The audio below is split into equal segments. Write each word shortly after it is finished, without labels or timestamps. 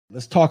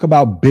Let's talk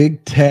about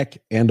big tech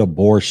and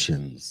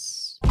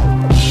abortions.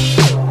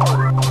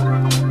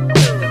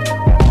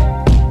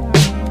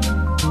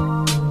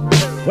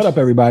 What up,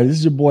 everybody? This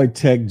is your boy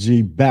Tech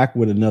G back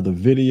with another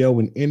video.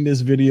 And in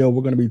this video,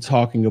 we're going to be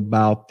talking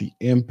about the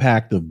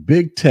impact of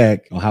big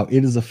tech on how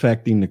it is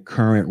affecting the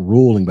current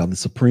ruling by the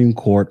Supreme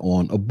Court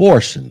on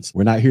abortions.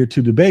 We're not here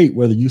to debate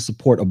whether you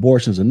support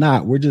abortions or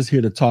not. We're just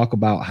here to talk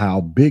about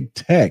how big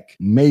tech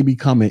may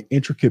become an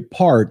intricate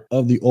part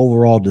of the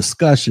overall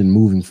discussion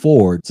moving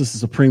forward, since the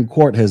Supreme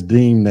Court has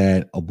deemed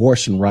that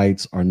abortion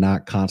rights are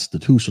not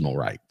constitutional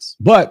rights.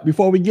 But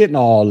before we get into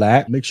all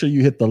that, make sure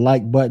you hit the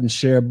like button,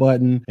 share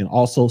button, and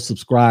also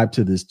subscribe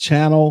to this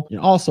channel. And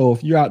also,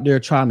 if you're out there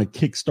trying to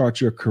kickstart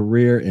your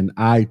career in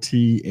IT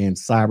and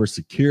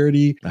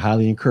cybersecurity, I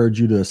highly encourage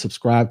you to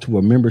subscribe to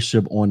a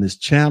membership on this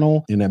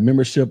channel. In that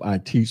membership, I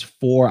teach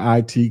 4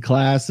 IT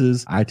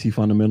classes: IT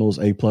Fundamentals,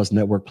 A+,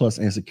 Network Plus,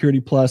 and Security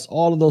Plus,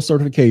 all of those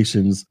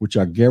certifications, which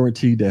are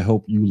guaranteed to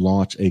help you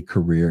launch a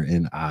career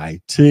in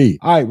IT.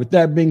 All right, with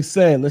that being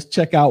said, let's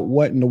check out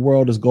what in the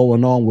world is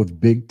going on with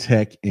big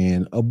tech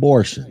and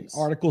abortions. The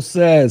article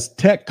says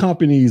tech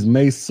companies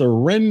may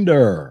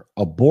surrender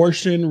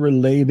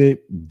abortion-related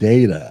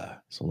data.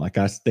 So like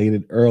I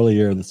stated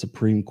earlier, the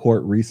Supreme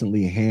Court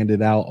recently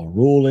handed out a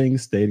ruling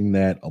stating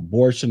that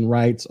abortion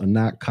rights are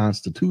not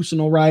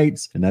constitutional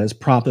rights, and that has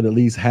prompted at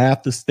least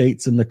half the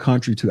states in the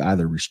country to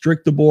either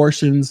restrict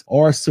abortions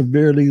or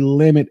severely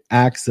limit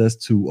access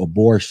to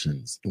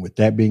abortions. And with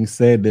that being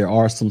said, there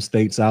are some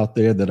states out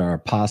there that are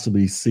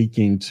possibly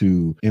seeking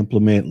to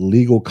implement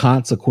legal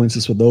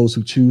consequences for those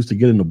who choose to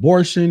get an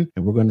abortion,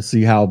 and we're going to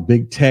see how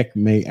big tech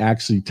may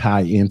actually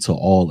tie into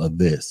all of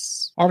this.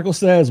 Article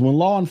says, when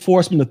law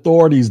enforcement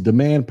authorities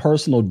demand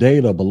personal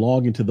data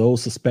belonging to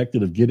those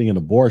suspected of getting an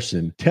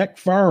abortion, tech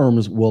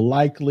firms will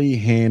likely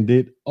hand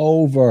it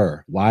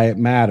over. Why it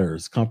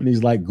matters.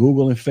 Companies like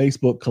Google and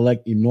Facebook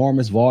collect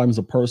enormous volumes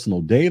of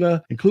personal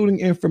data, including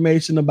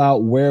information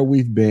about where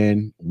we've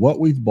been, what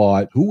we've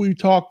bought, who we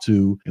talked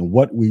to, and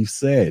what we've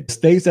said.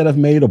 States that have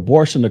made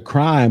abortion a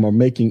crime are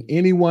making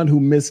anyone who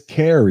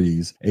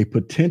miscarries a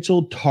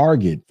potential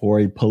target for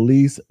a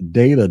police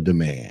data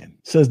demand.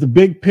 Says the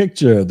big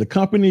picture, the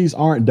companies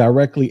aren't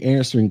directly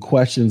answering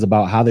questions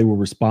about how they will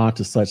respond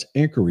to such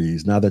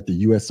inquiries now that the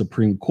U.S.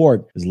 Supreme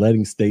Court is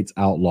letting states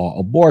outlaw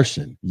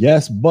abortion.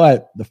 Yes,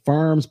 but the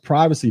firm's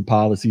privacy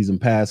policies and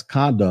past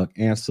conduct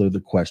answer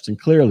the question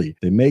clearly.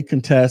 They may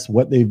contest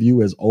what they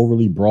view as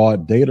overly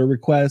broad data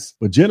requests,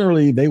 but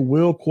generally they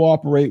will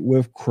cooperate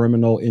with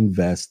criminal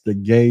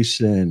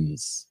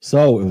investigations.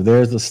 So if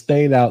there's a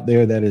state out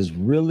there that is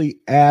really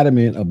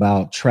adamant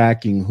about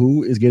tracking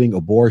who is getting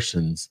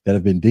abortions that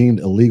have been deemed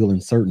illegal in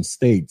certain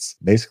states,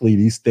 basically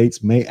these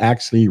states may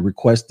actually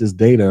request this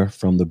data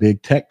from the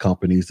big tech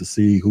companies to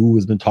see who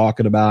has been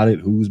talking about it,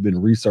 who's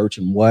been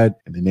researching what,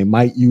 and then they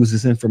might use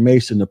this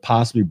information to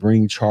possibly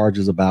bring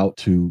charges about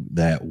to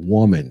that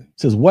woman.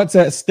 It says, what's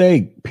at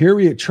stake?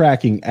 Period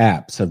tracking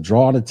apps have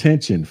drawn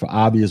attention for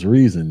obvious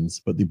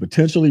reasons, but the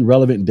potentially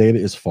relevant data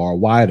is far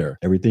wider.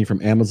 Everything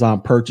from Amazon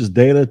purchase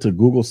data to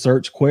Google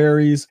search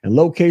queries, and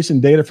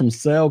location data from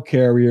cell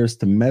carriers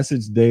to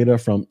message data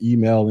from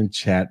email and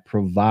chat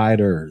providers.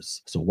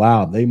 So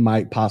wow, they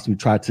might possibly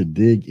try to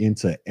dig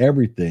into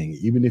everything.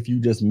 Even if you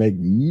just make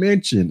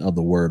mention of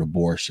the word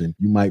abortion,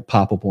 you might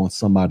pop up on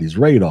somebody's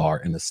radar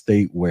in a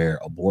state where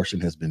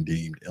abortion has been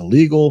deemed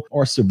illegal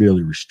or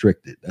severely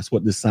restricted. That's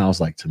what this sounds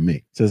like to me.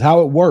 It says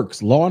how it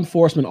works. Law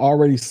enforcement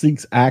already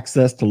seeks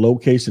access to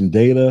location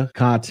data,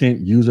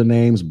 content,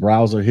 usernames,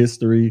 browser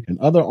history, and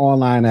other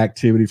online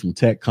activity from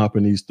tech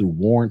companies through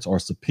warrants or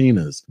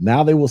subpoenas.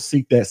 Now they will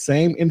seek that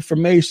same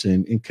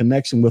information in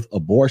connection with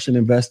abortion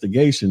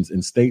investigations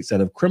in states that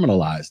have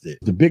criminalized it.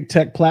 The big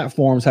tech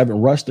platforms haven't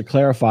rushed to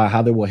clarify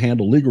how they will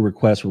handle legal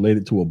requests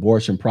related to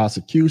abortion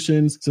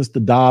prosecutions since the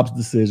Dobbs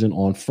decision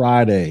on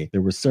Friday. They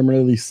were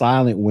similarly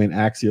silent when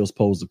Axios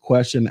posed a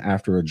question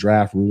after a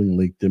draft ruling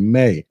leaked in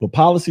May. But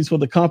policies for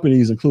the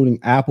companies, including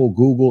Apple,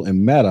 Google,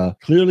 and Meta,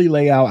 clearly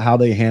lay out how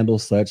they handle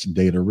such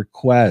data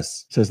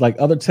requests. It says, like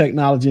other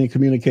technology and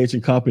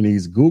communication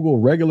companies, Google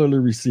regularly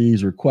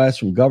receives requests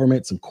from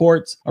governments and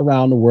courts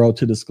around the world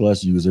to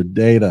discuss user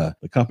data.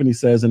 The company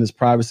says in its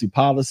privacy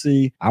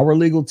policy, our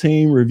legal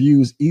team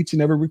reviews each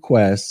and every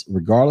request,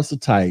 regardless of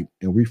type,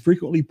 and we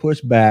frequently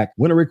push back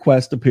when a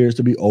request appears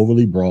to be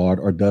overly broad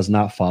or does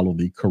not follow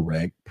the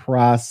correct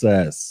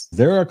process.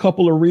 There are a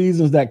couple of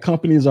reasons that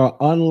companies are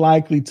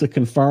unlikely to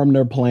confirm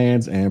their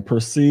plans and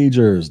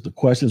procedures. The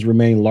questions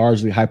remain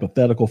largely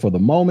hypothetical for the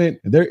moment,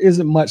 and there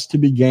isn't much to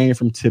be gained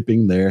from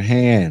tipping their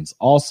hands.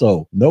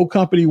 Also, no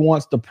company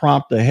wants to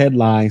prompt a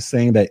headline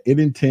saying that it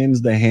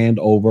intends to hand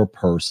over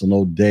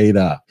personal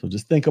data. So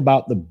just think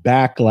about the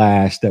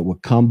backlash that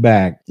would come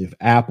back if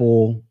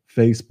Apple,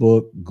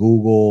 Facebook,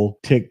 Google,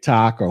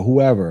 TikTok, or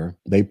whoever,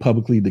 they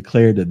publicly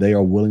declared that they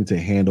are willing to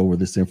hand over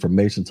this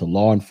information to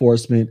law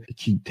enforcement to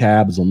keep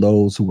tabs on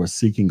those who are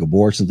seeking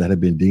abortions that have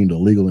been deemed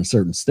illegal in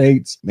certain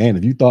states. Man,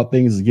 if you thought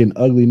things is getting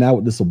ugly now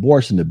with this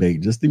abortion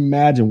debate, just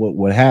imagine what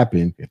would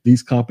happen if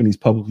these companies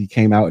publicly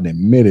came out and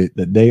admitted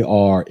that they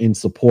are in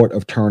support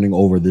of turning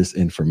over this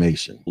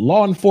information.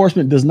 Law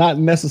enforcement does not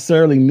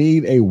necessarily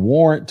need a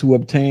warrant to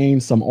obtain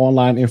some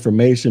online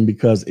information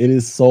because it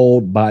is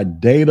sold by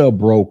data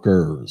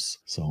brokers.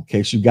 So in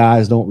case you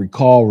guys don't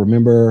recall,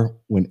 remember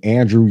when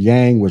Andrew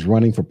Yang was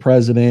running for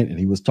president and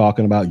he was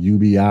talking about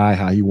UBI,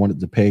 how he wanted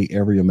to pay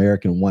every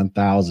American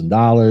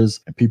 $1,000.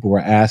 And people were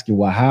asking,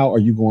 well, how are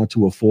you going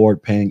to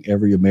afford paying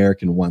every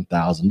American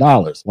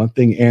 $1,000? One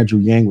thing Andrew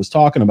Yang was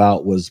talking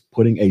about was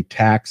putting a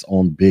tax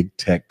on big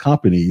tech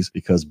companies,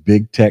 because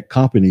big tech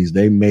companies,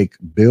 they make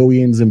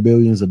billions and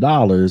billions of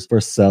dollars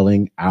for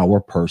selling our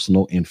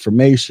personal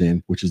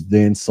information, which is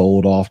then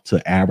sold off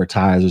to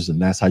advertisers. And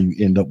that's how you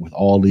end up with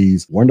all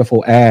these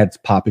wonderful ads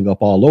popping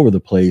up all over the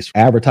place,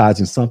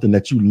 advertising something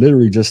that you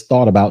literally just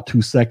thought about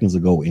 2 seconds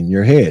ago in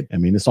your head. I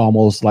mean, it's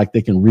almost like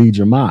they can read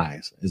your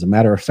minds. As a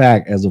matter of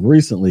fact, as of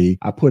recently,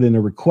 I put in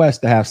a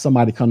request to have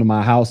somebody come to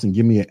my house and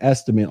give me an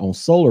estimate on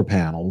solar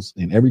panels.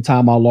 And every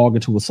time I log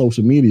into a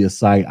social media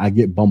site, I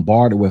get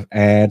bombarded with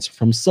ads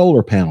from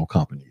solar panel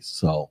companies.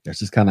 So that's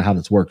just kind of how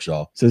this works,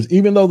 y'all. It says,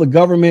 even though the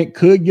government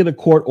could get a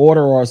court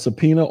order or a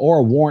subpoena or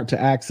a warrant to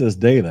access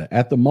data,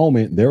 at the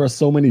moment, there are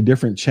so many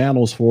different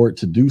channels for it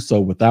to do so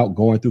without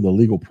going through the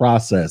legal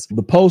process.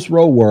 The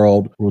post-Roe world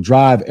will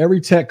drive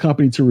every tech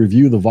company to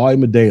review the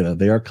volume of data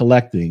they are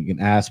collecting and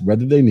ask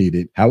whether they need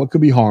it, how it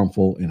could be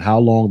harmful, and how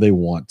long they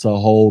want to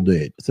hold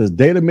it. It says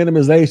data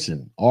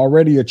minimization,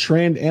 already a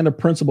trend and a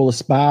principle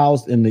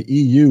espoused in the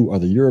EU or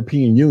the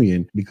European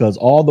Union, because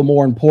all the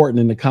more important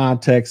in the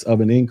context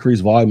of an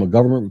increased volume of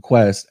government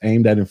requests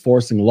aimed at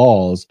enforcing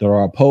laws that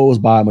are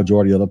opposed by a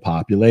majority of the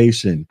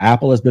population.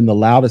 Apple has been the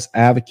loudest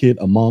advocate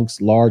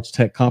amongst large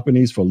tech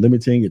companies for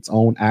limiting its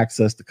own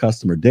access to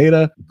customer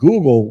data.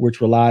 Google,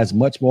 which relies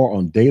much more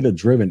on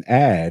data-driven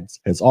ads,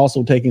 has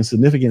also taken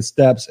significant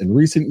steps in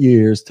recent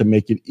years to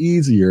make it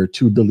easier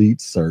to delete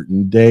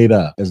certain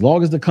data. As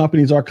long as the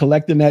companies are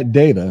collecting that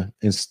data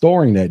and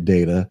storing that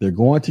data, they're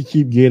going to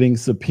keep getting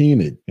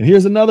subpoenaed. And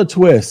here's another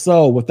twist.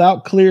 So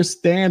without clear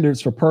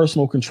standards for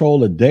personal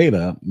control of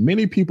data,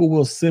 many people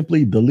will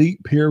simply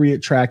delete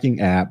period tracking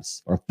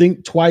apps or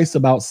think twice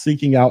about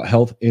seeking out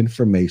health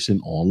information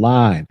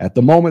online. At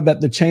the moment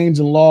that the change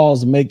in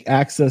laws make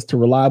access to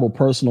reliable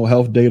personal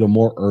health data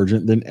more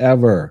urgent than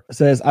ever. It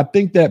says, I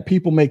think that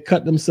people may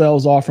cut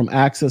themselves off from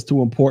access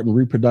to important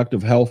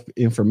reproductive health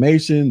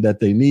information that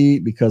they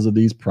need because of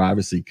these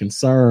privacy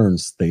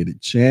concerns,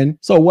 stated Chen.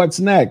 So what's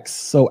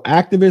next? So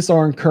activists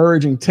are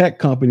encouraging tech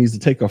companies to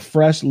take a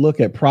fresh look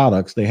at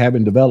products they have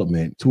in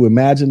development, to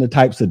imagine the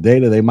types of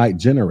data they might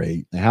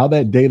generate and how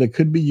that data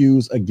could be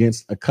used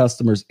against a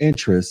customer's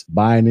interests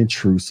by an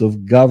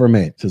intrusive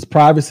government. Since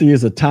privacy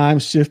is a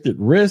time-shifted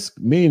risk,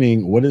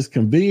 meaning what is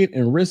convenient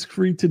and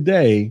risk-free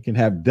today can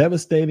have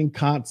devastating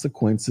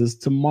consequences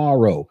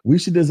tomorrow. We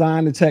should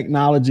design the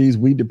technologies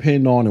we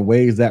depend on in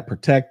ways that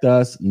protect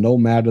us, no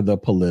matter the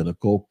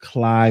political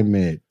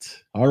climate.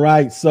 All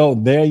right, so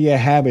there you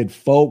have it,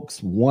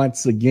 folks.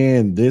 Once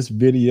again, this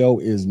video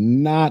is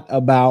not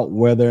about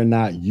whether or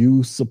not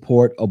you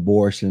support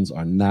abortions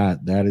or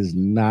not. That is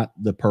not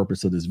the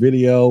purpose of this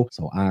video.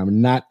 So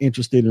I'm not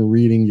interested in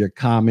reading your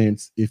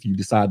comments if you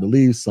decide to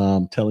leave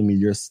some, telling me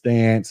your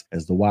stance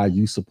as to why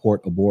you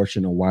support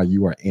abortion or why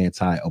you are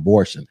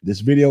anti-abortion. This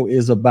video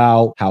is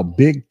about how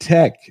big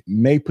tech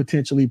may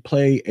potentially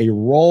play a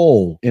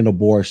role in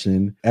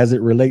abortion as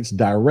it relates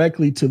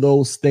directly to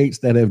those states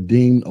that have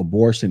deemed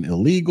abortion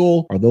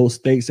illegal, or those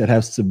states that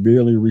have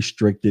severely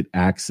restricted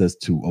access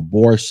to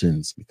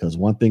abortions. Because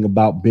one thing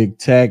about big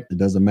tech, it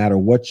doesn't matter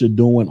what you're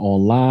doing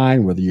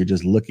online, whether you're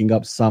just looking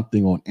up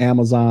something on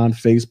Amazon,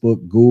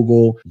 Facebook,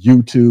 Google,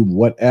 YouTube,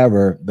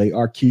 whatever, they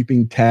are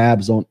keeping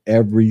tabs on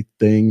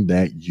everything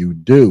that you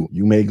do.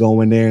 You may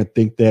go in there and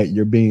think that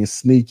you're being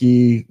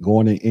sneaky,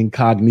 going in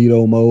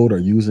incognito mode or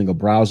using a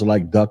browser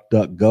like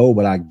DuckDuckGo,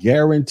 but I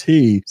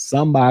guarantee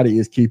somebody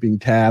is keeping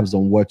tabs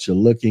on what you're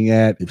looking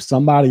at. If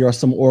somebody or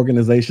some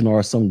organization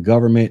or some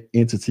government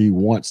entity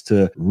wants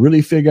to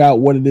really figure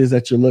out what it is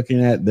that you're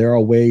looking at, there are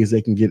ways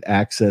they can get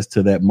access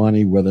to that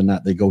money, whether or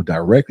not they go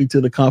directly to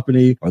the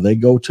company or they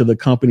go to the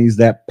companies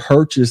that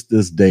purchase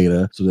this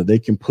data so that they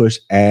can push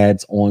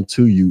ads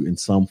onto you in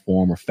some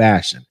form or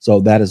fashion. So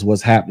that is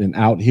what's happening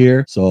out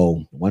here.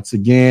 So once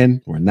again,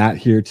 we're not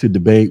here to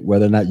debate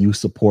whether or not you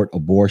support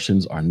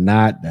abortions or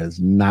not. That is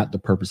not the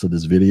purpose of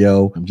this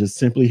video. I'm just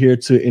simply here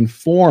to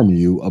inform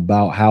you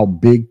about how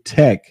big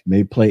tech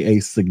may play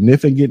a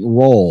significant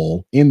role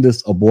role in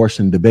this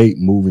abortion debate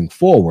moving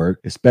forward,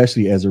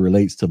 especially as it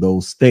relates to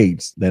those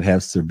states that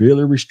have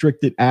severely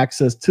restricted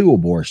access to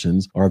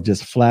abortions or have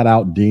just flat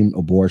out deemed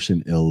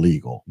abortion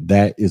illegal.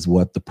 That is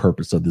what the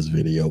purpose of this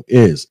video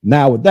is.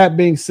 Now, with that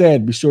being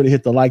said, be sure to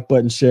hit the like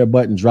button, share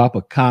button, drop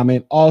a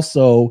comment.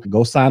 Also,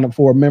 go sign up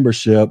for a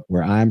membership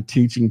where I'm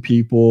teaching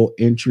people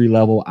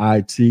entry-level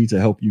IT to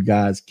help you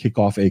guys kick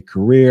off a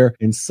career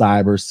in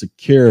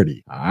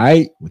cybersecurity. All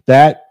right. With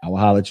that, I will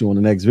holler at you on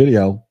the next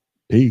video.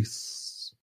 Peace.